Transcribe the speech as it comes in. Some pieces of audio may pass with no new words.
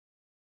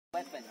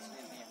weapons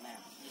in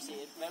Vietnam. You see,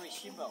 it's very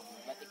simple,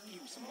 but it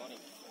kills somebody.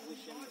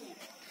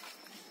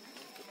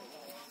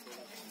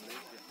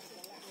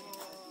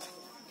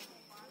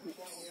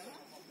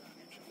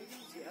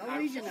 The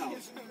original,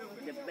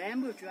 the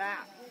bamboo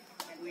trap,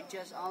 we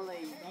just only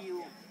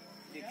use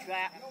to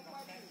trap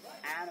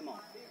animal.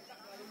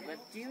 But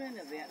during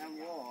the Vietnam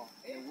War,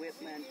 the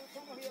weapon,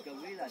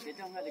 guerrilla, they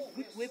don't have a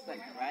good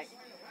weapon, right?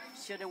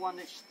 So they want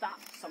to stop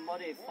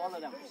somebody, follow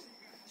them,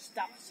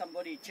 stop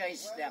somebody,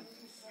 chase them.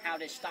 How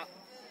they stop?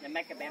 They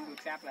make a bamboo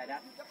trap like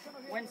that.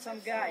 When some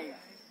guy,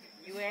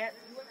 U.S.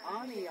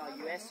 Army or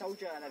U.S.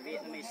 soldier or the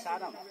Vietnamese saw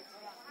them,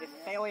 they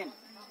fell in,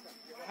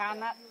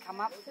 cannot come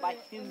up by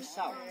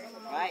himself,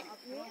 right?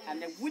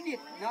 And they wounded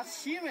not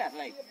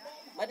seriously,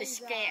 but they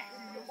scared.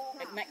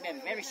 It make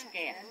them very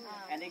scared,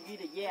 and they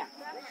give the yeah,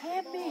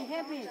 help me,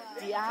 help me.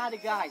 The other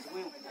guys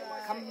will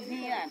come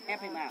here and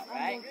help him out,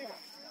 right?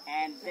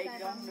 And they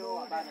don't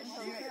know about the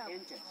serious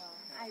engine.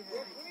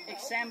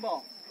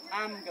 Example,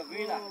 I'm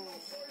guerrilla.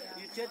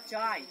 You just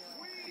try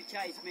to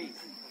chase me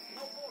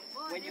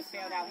when you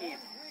fell down here.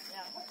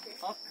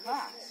 Of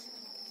course,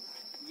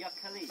 your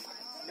colleagues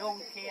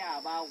don't care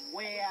about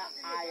where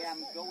I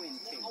am going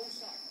to.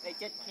 They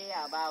just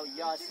care about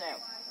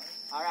yourself.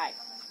 All right.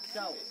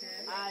 So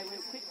I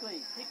will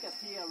quickly take a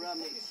peek around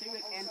the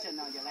Sirius engine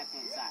on your left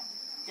hand side.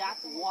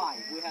 That's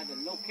why we have the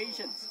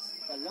locations,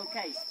 the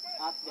locate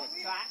of the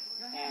track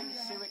and the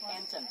Sirius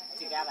engine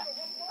together.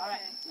 All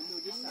right, we'll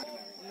do this side.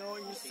 No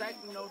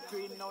insect, no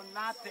tree, no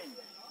nothing.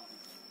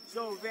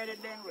 So very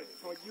dangerous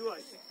for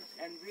US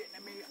and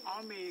Vietnamese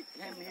army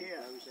came here.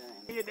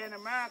 Here than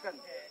American,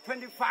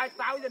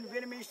 25,000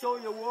 Vietnamese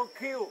soldiers were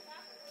killed.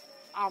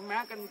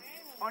 American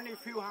only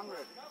few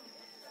hundred.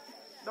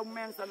 Don't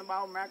mention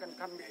about American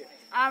come here.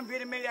 I'm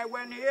Vietnamese, I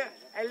went here,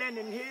 I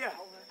landed here.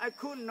 I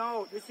couldn't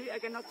know. You see, I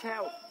cannot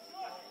tell.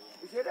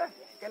 You see that?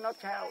 Cannot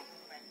tell.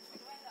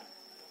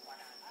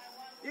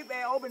 If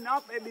I open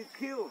up, I be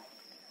killed.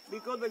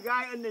 Because the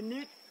guy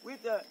underneath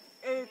with the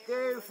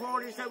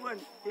AK-47,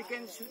 he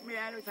can shoot me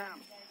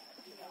anytime.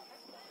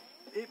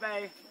 If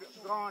I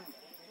gone,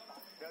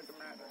 doesn't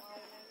matter.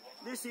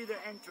 This is the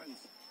entrance.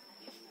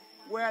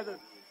 Where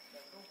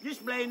this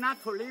place not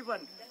for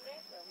living,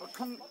 but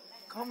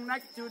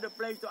connect to the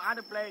place to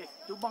other place,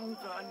 to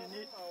bunker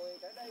underneath.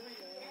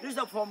 This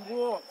is from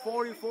war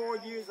 44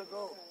 years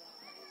ago.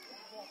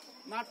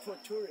 Not for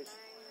tourists.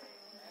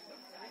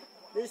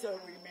 This is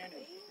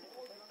remaining.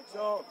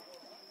 So,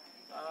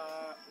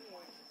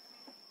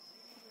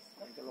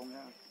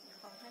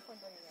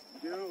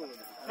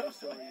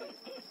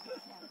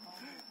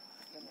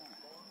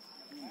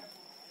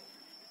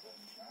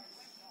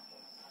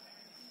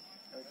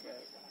 okay.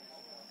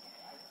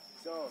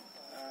 So,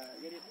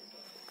 get it.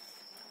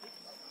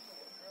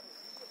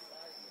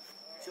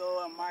 So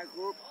my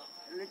group,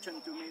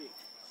 listen to me.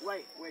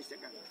 Wait a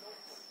second.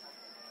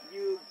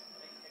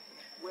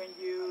 When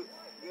you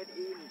get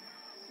in,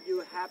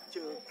 you have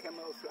to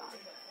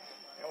camouflage.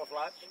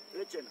 Camouflage?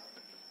 Listen,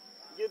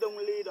 you don't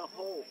leave the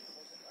hole.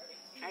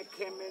 I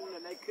came in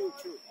and I killed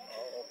you.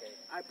 Oh, okay.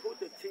 I put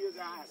the tear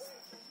gas,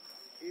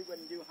 even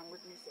you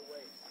 100 meters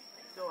away.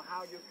 So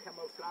how you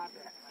camouflage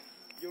that?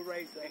 You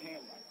raise the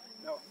hand.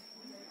 No.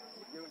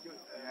 You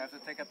have to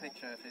take a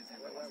picture if it's in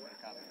the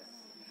copy.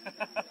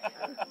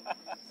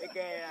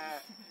 Okay,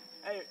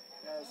 hey,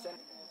 send.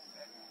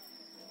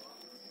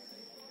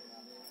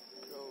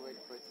 So wait.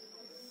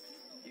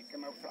 You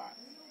camouflage.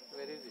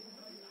 Where is it?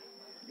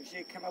 You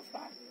see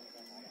camouflage.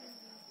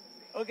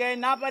 Okay,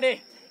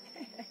 nobody.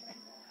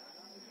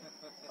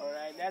 All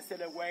right, that's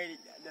the way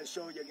the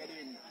soldier get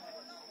in.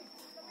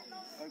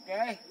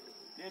 Okay,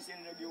 this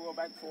interview was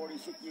back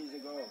 46 years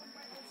ago.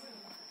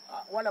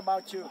 What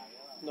about you?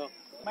 No.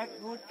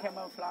 Make good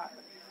camouflage.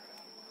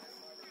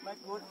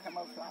 Make good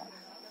camouflage.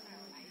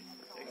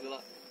 Thanks a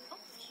lot.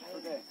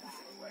 Okay.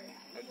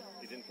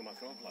 He didn't come out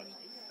camouflage.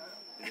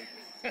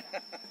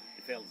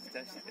 He failed the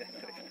test.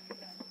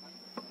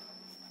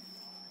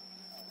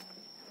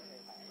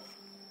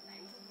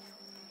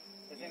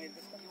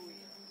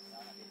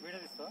 Where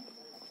did it start?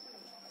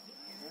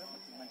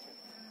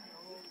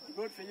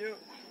 Good for you.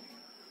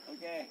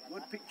 Okay,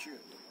 good picture.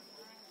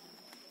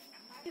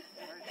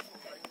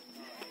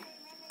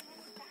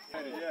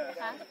 Yeah.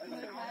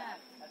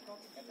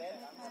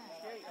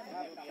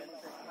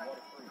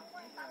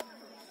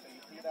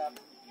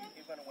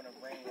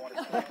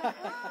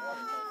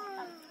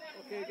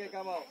 Okay,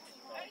 come out.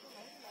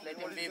 Let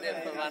him be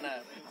there for Vanna.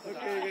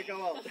 Okay,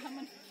 come out.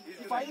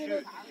 He's going to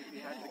shoot. He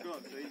has to go,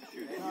 so he's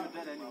shooting. He's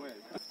dead anyway.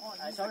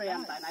 Sorry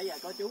em, tại nãy giờ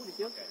có chú đi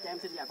trước, cho em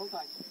xin vài phút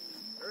thôi.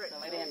 So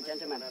ladies and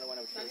gentlemen,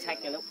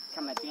 take a look,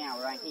 come at me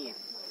out right here.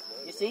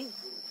 You see,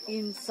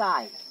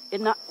 inside,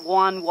 it's not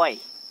one way.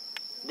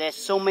 There's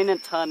so many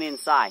turn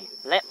inside,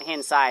 left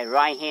hand side,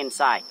 right hand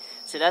side.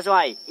 So that's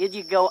why if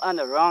you go on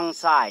the wrong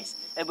side,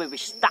 it will be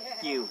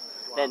stuck you.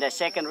 Then the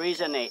second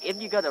reason is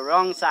if you go the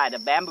wrong side, the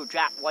bamboo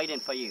trap waiting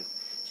for you.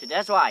 So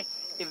that's why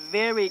it's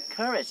very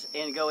courage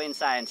and go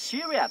inside and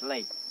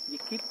seriously, you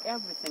keep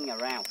everything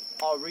around,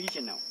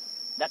 original.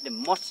 That's the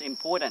most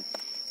important.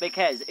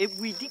 Because if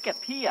we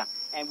disappear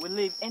and we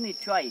leave any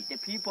trace, the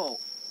people,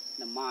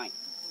 the mind,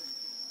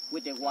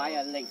 with the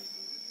wire link.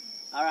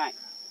 All right,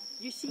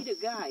 you see the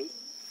guy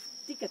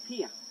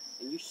disappear,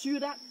 and you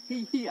shoot at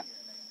he here.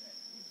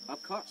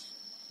 Of course,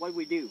 what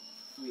we do,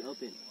 we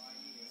open.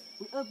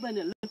 We open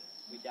the loop,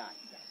 we die.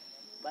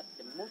 But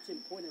the most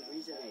important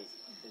reason is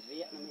the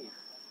Vietnamese,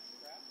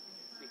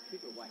 they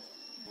keep it white.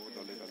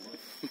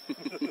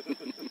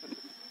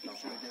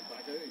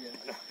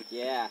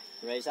 Yeah,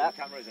 raise up.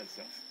 Cameras and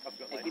stuff. I've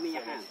got Hey, give me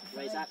your hand.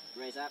 Raise up,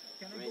 raise up,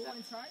 raise up.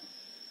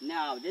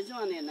 No, this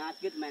one is not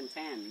good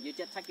maintained. You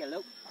just take a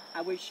look.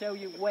 I will show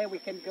you where we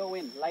can go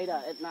in later.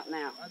 It's not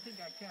now. I think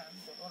I can,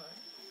 but all right.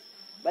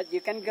 But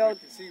you can go.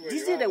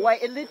 This is the way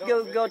elite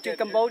go to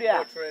Cambodia.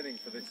 More training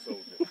for this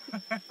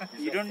soldier.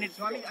 You don't need.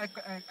 So I mean,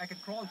 I can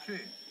crawl through.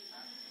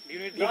 You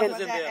need You can-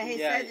 glasses in there. He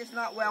Yeah. said it's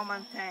not well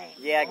maintained.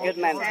 Yeah, good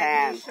He said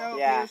maintained. he'll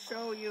Yeah,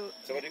 show you.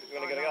 So we're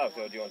going to go,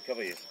 or do you want to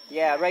cover you?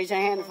 yeah. Raise your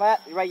hand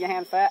fast. Raise your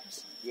hand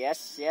fast.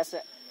 Yes, yes.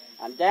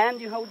 And then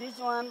you hold this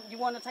one. You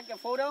want to take a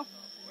photo?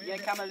 You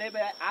come a little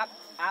bit up,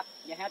 up.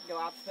 Your head go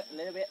up a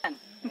little bit. And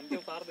So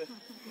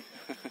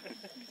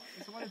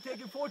when I'm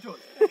taking photos.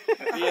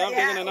 Yeah, I'm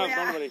taking enough,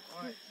 don't worry.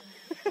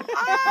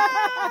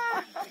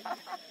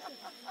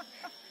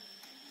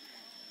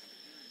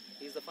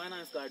 He's the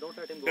finance guy. Don't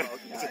let him go out.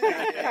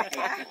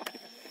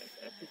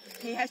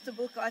 He has to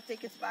book our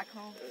tickets back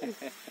home.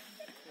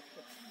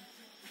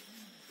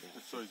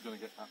 So he's going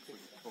to get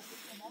absolutely covered.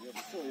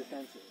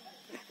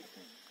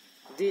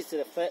 this is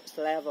the first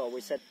level.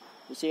 We said.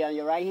 You see on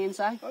your right hand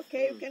side?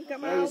 Okay, you can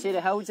come There you out. see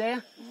the holes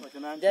there?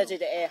 That is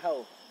the air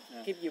hole.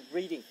 Keep you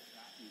breathing.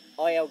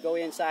 Oil go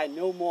inside,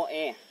 no more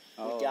air.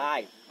 We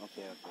die.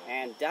 Okay,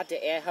 okay. And that's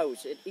the air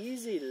hose. It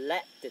easy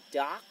let the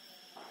dark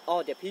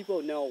or the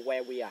people know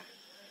where we are.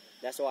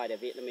 That's why the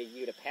Vietnamese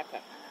use the pepper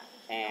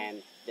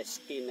and the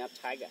skin of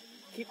tiger.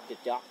 Keep the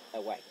dark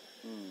away.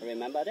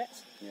 Remember that?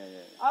 Yeah,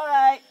 yeah. All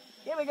right,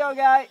 here we go,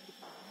 guys.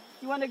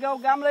 You want to go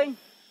gambling?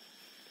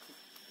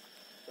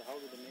 So how do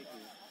they make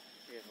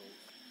you air holes?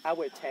 I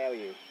will tell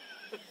you.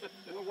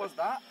 What was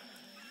that?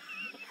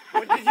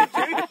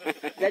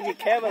 Then you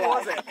cover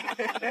What was it.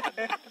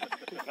 it?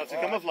 That's a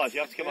camouflage.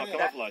 You have to come out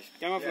camouflage.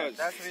 Camouflage.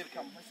 That's real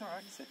come. That's all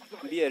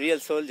right. Be a real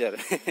soldier.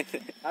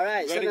 All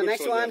right, so Very the good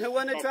next soldier. one. Who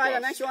want to Top try the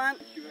class. next one?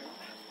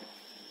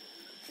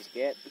 It's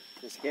good.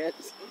 It's good.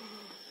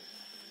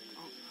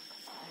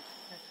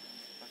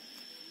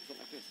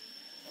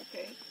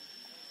 Okay.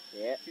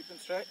 Yeah. Keep them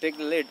straight. Take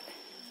the lid.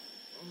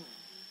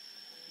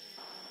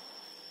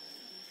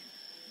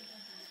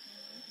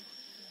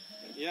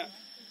 Yeah.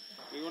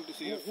 We want to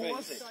see your Who face.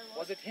 was it?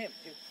 Was it him?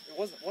 It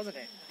wasn't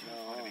him.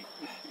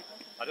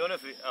 I don't know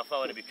if I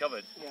want to be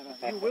covered. Yeah,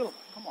 no, you will.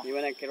 Come on. You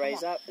want to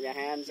raise up your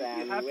hands You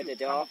and have with to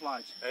the dog.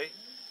 camouflage. Hey?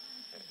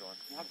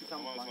 You have to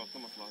Come on, camouflage.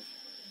 camouflage.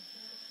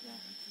 Yeah.